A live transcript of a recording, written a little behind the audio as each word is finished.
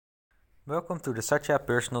Welcome to the Satya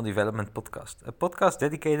Personal Development Podcast, a podcast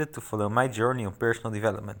dedicated to follow my journey on personal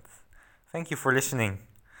development. Thank you for listening.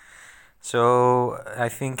 So, I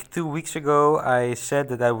think 2 weeks ago I said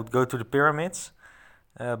that I would go to the pyramids,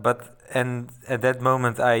 but at that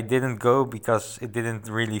moment I didn't go because it didn't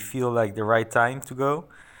really feel like the right time to go.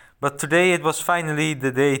 But today it was finally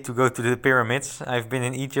the day to go to the pyramids. I've been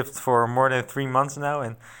in Egypt for more than 3 months now,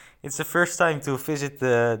 and it's the first time to visit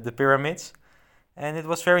the pyramids, and it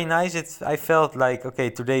was very nice. I felt like, okay,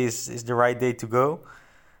 today is the right day to go.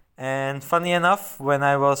 And funny enough, when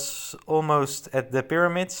I was almost at the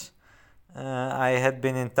pyramids, I had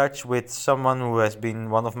been in touch with someone who has been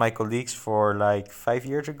one of my colleagues for like 5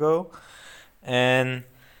 years ago, and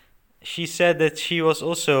she said that she was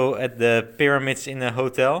also at the pyramids in a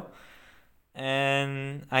hotel.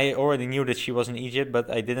 And I already knew that she was in Egypt,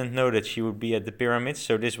 but I didn't know that she would be at the pyramids.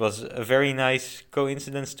 So this was a very nice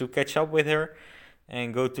coincidence to catch up with her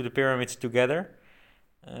and go to the pyramids together.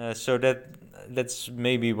 So that's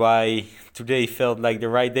maybe why today felt like the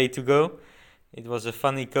right day to go. It was a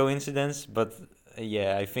funny coincidence, but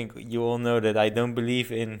yeah, I think you all know that I don't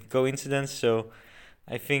believe in coincidence. So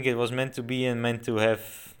I think it was meant to be and meant to have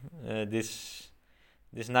this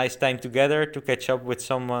nice time together to catch up with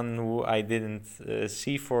someone who I didn't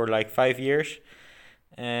see for like 5 years,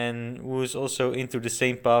 and who is also into the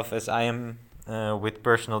same path as I am with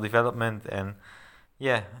personal development and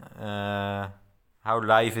yeah, how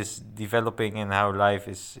life is developing and how life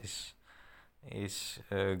is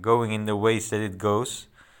going in the ways that it goes,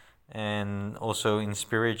 and also in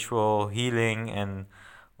spiritual healing and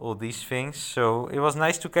all these things. So it was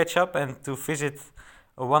nice to catch up and to visit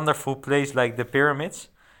a wonderful place like the pyramids.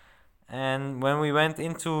 And when we went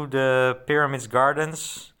into the pyramids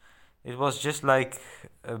gardens, it was just like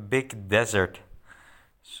a big desert.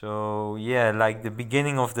 So yeah, like the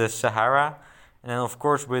beginning of the Sahara, and then of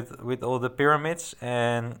course with all the pyramids.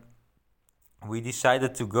 And we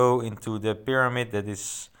decided to go into the pyramid that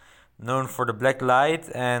is known for the black light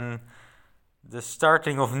and the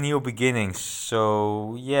starting of new beginnings.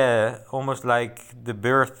 So yeah, almost like the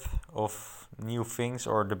birth of new things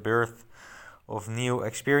or the birth of new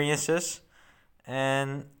experiences.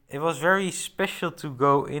 And it was very special to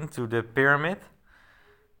go into the pyramid.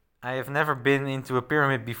 I have never been into a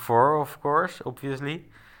pyramid before, of course, obviously,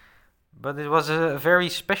 but it was a very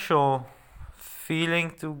special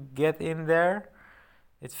feeling to get in there.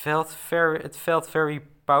 It felt very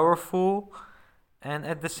powerful, and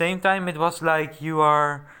at the same time it was like you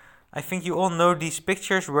are, I think you all know these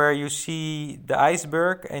pictures where you see the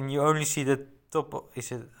iceberg and you only see the top.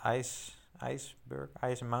 Is it ice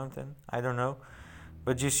mountain? I don't know.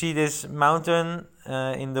 But you see this mountain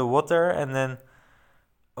in the water, and then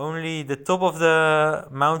only the top of the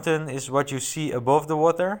mountain is what you see above the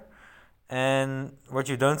water. And what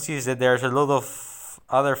you don't see is that there's a lot of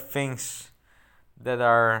other things that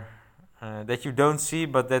are that you don't see,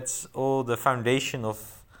 but that's all the foundation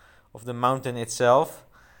of the mountain itself.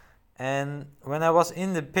 And when I was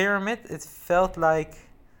in the pyramid, it felt like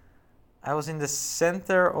I was in the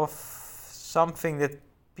center of something that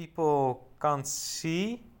people can't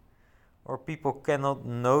see or people cannot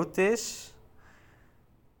notice.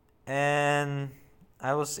 And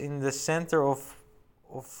I was in the center of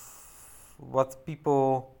what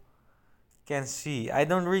people can see. I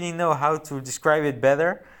don't really know how to describe it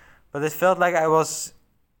better, but it felt like I was,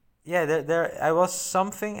 yeah, there I was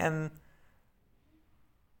something, and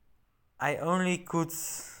I only could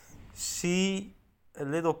see a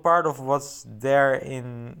little part of what's there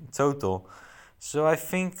in total. So I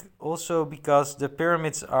think also because the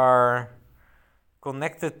pyramids are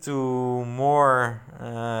connected to more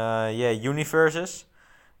yeah, universes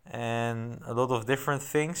and a lot of different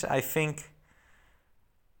things. I think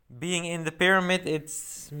being in the pyramid,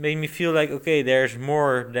 it's made me feel like, okay, there's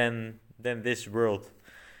more than this world.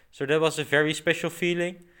 So that was a very special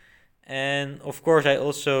feeling. And of course I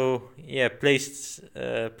also, yeah,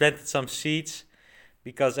 planted some seeds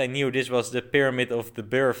because I knew this was the pyramid of the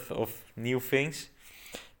birth of new things.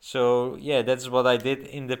 So yeah, that's what I did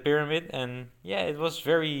in the pyramid, and yeah, it was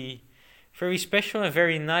very special and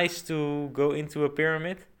very nice to go into a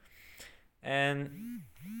pyramid. And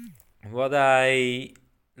what I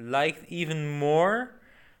liked even more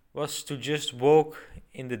was to just walk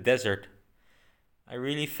in the desert. I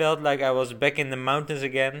really felt like I was back in the mountains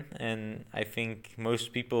again, and I think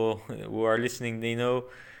most people who are listening, they know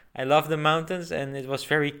I love the mountains, and it was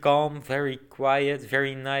very calm, very quiet,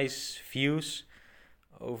 very nice views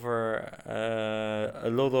over a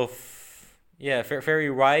lot of, yeah, very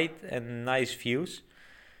wide and nice views.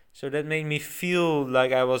 So that made me feel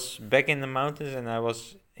like I was back in the mountains and I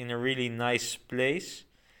was in a really nice place.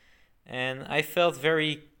 and I felt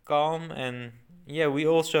very calm. And yeah, we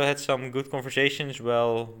also had some good conversations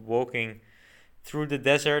while walking through the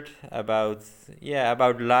desert about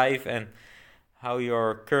about life and how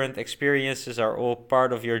your current experiences are all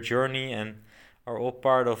part of your journey and are all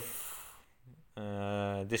part of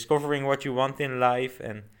discovering what you want in life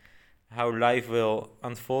and how life will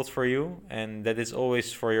unfold for you and that it's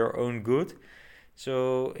always for your own good.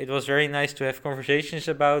 So it was very nice to have conversations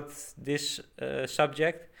about this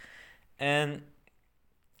subject. And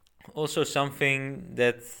also, something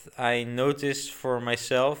that I noticed for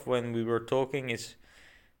myself when we were talking is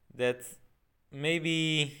that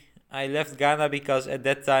maybe I left Ghana because at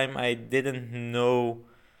that time I didn't know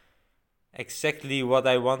exactly what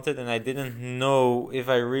I wanted and I didn't know if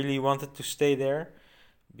I really wanted to stay there.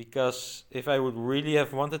 Because if I would really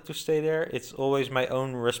have wanted to stay there, it's always my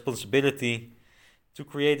own responsibility to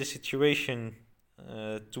create a situation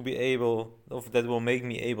to be able of that will make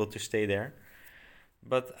me able to stay there.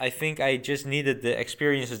 But I think I just needed the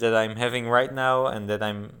experiences that I'm having right now and that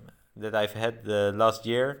I've had the last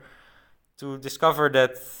year to discover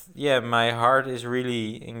that my heart is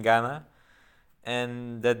really in Ghana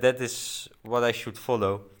and that is what I should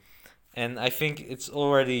follow. And I think it's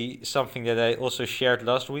already something that I also shared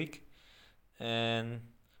last week. And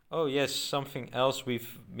oh yes, something else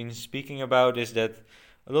we've been speaking about is that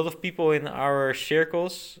a lot of people in our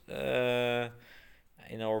circles,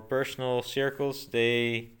 in our personal circles,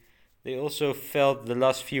 they also felt the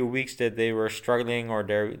last few weeks that they were struggling or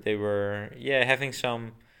they were having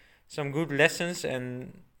some good lessons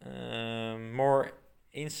and more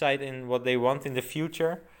insight in what they want in the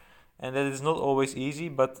future. And that is not always easy,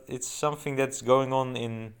 but it's something that's going on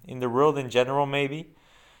in the world in general, maybe.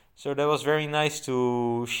 So that was very nice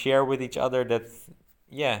to share with each other that,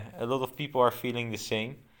 a lot of people are feeling the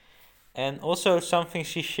same. And also, something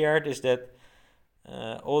she shared is that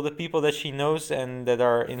all the people that she knows and that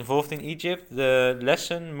are involved in Egypt, the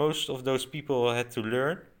lesson most of those people had to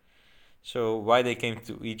learn. So, why they came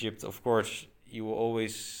to Egypt, of course, you are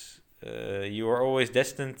always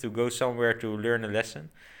destined to go somewhere to learn a lesson.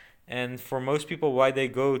 And for most people, why they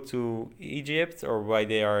go to Egypt or why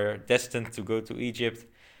they are destined to go to Egypt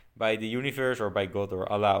by the universe or by God or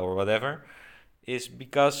Allah or whatever is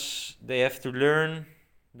because they have to learn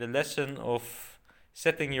the lesson of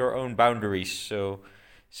setting your own boundaries. So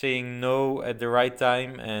saying no at the right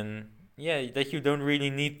time and that you don't really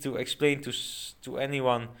need to explain to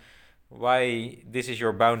anyone why this is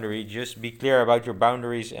your boundary. Just be clear about your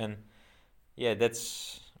boundaries and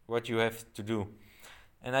that's what you have to do.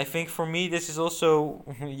 And I think for me, this is also,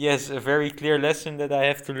 yes, a very clear lesson that I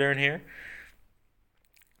have to learn here.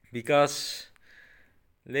 Because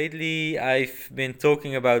lately I've been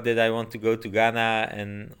talking about that I want to go to Ghana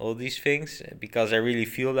and all these things because I really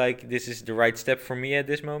feel like this is the right step for me at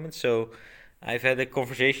this moment. So I've had a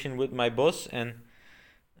conversation with my boss, and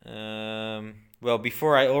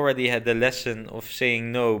before I already had the lesson of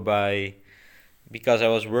saying no because I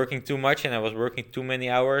was working too much and I was working too many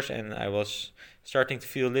hours and I was starting to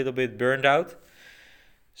feel a little bit burned out.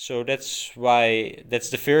 So that's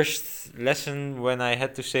the first lesson when I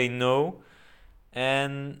had to say no.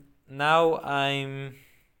 And now I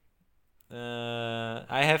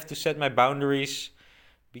have to set my boundaries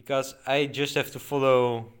because I just have to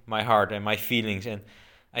follow my heart and my feelings. And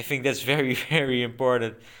I think that's very, very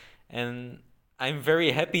important. And I'm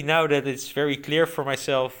very happy now that it's very clear for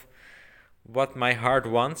myself what my heart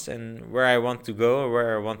wants and where I want to go or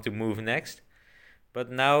where I want to move next. But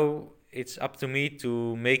now it's up to me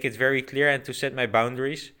to make it very clear and to set my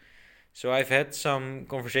boundaries. So I've had some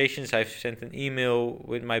conversations. I've sent an email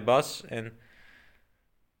with my boss, and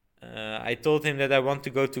I told him that I want to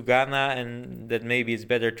go to Ghana and that maybe it's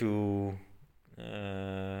better to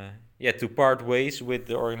part ways with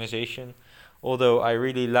the organization. Although I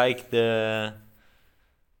really like the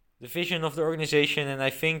vision of the organization, and I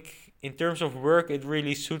think in terms of work, it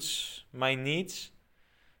really suits my needs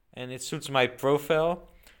and it suits my profile.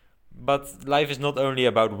 But life is not only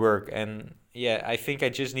about work, and I think I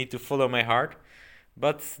just need to follow my heart.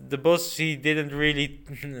 But the boss, he didn't really,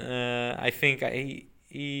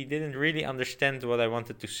 he didn't really understand what I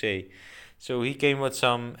wanted to say. So he came with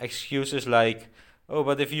some excuses like, "Oh,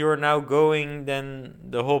 but if you are now going, then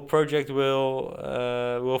the whole project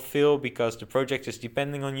will fail because the project is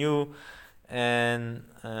depending on you, and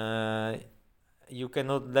you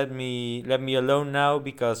cannot let me alone now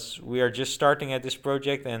because we are just starting at this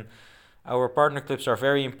project and our partner clubs are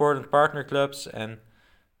very important partner clubs, and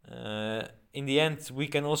in the end we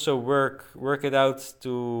can also work it out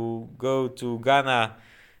to go to Ghana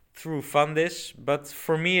through Fundis. But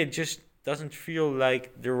for me it just doesn't feel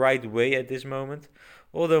like the right way at this moment.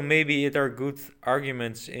 although maybe it are good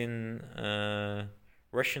arguments in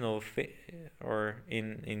or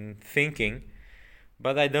in thinking,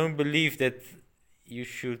 but I don't believe that you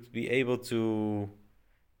should be able to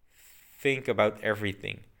think about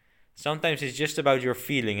everything. Sometimes it's just about your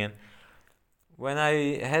feeling. And when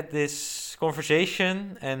I had this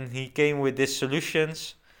conversation and he came with these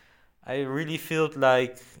solutions, I really felt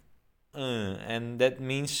like, and that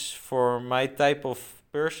means for my type of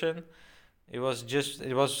person, it was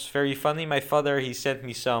very funny. My father, he sent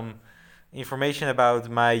me some information about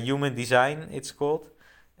my human design, it's called.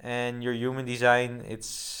 And your human design,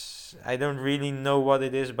 it's, I don't really know what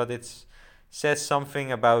it is, but it says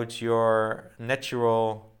something about your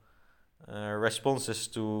natural responses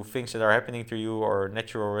to things that are happening to you, or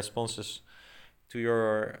natural responses to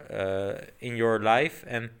your in your life.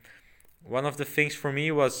 And one of the things for me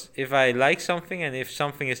was, if I like something and if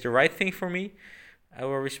something is the right thing for me, I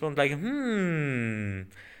will respond like, and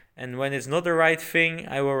when it's not the right thing,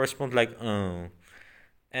 I will respond like, oh.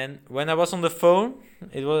 And when I was on the phone,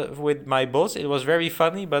 it was with my boss. It was very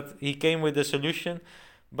funny, but he came with a solution.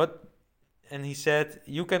 But and he said,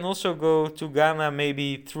 you can also go to Ghana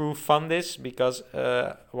maybe through Fundis, because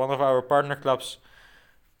one of our partner clubs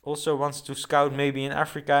also wants to scout maybe in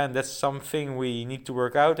Africa, and that's something we need to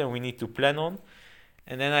work out and we need to plan on.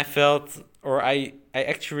 And then I felt, or I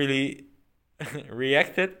actually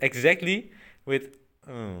reacted exactly with,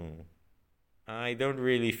 oh, I don't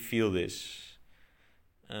really feel this.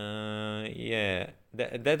 Yeah,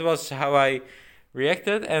 that was how I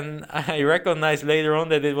reacted, and I recognized later on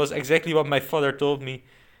that it was exactly what my father told me,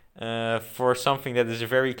 for something that is a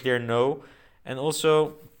very clear no. And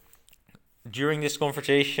also, during this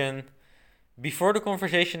conversation, before the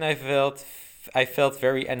conversation, I felt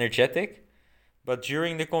very energetic, but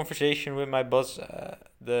during the conversation with my boss,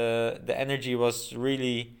 the energy was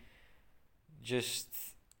really just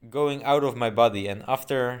going out of my body, and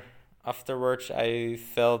afterwards I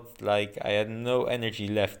felt like I had no energy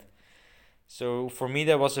left. So for me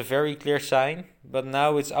that was a very clear sign, but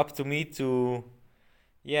now it's up to me to,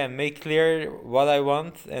 yeah, make clear what I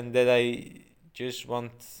want, and that I just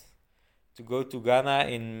want to go to Ghana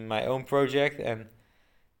in my own project, and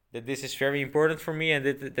that this is very important for me, and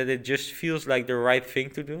that it just feels like the right thing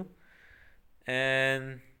to do.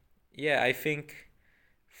 And yeah, I think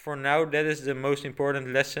for now that is the most important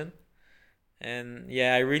lesson. And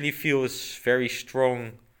yeah, I really feel it's very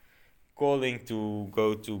strong calling to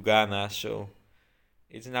go to Ghana. So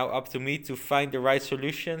it's now up to me to find the right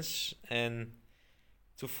solutions and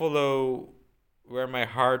to follow where my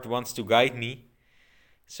heart wants to guide me.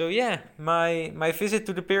 So yeah, my visit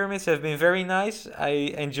to the pyramids have been very nice.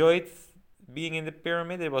 I enjoyed being in the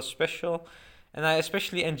pyramid. It was special, and I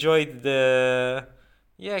especially enjoyed the,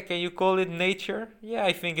 yeah, can you call it nature? Yeah,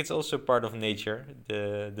 I think it's also part of nature,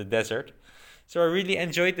 the desert. So I really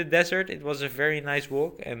enjoyed the desert. It was a very nice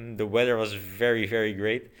walk, and the weather was very, very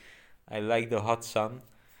great. I like the hot sun,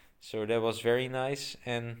 so that was very nice.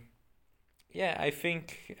 And yeah, I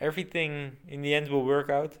think everything in the end will work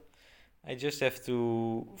out. I just have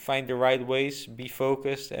to find the right ways, be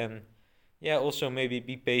focused, and yeah, also maybe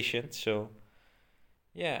be patient. So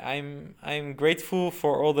yeah, I'm grateful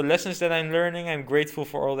for all the lessons that I'm learning. I'm grateful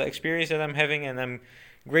for all the experience that I'm having, and I'm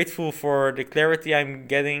grateful for the clarity I'm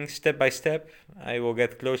getting step by step. I will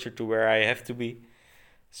get closer to where I have to be.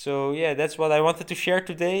 So yeah, that's what I wanted to share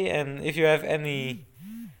today. And if you have any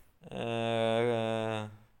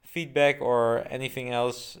feedback or anything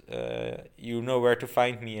else, you know where to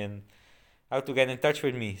find me and how to get in touch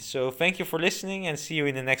with me. So thank you for listening, and see you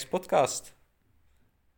in the next podcast.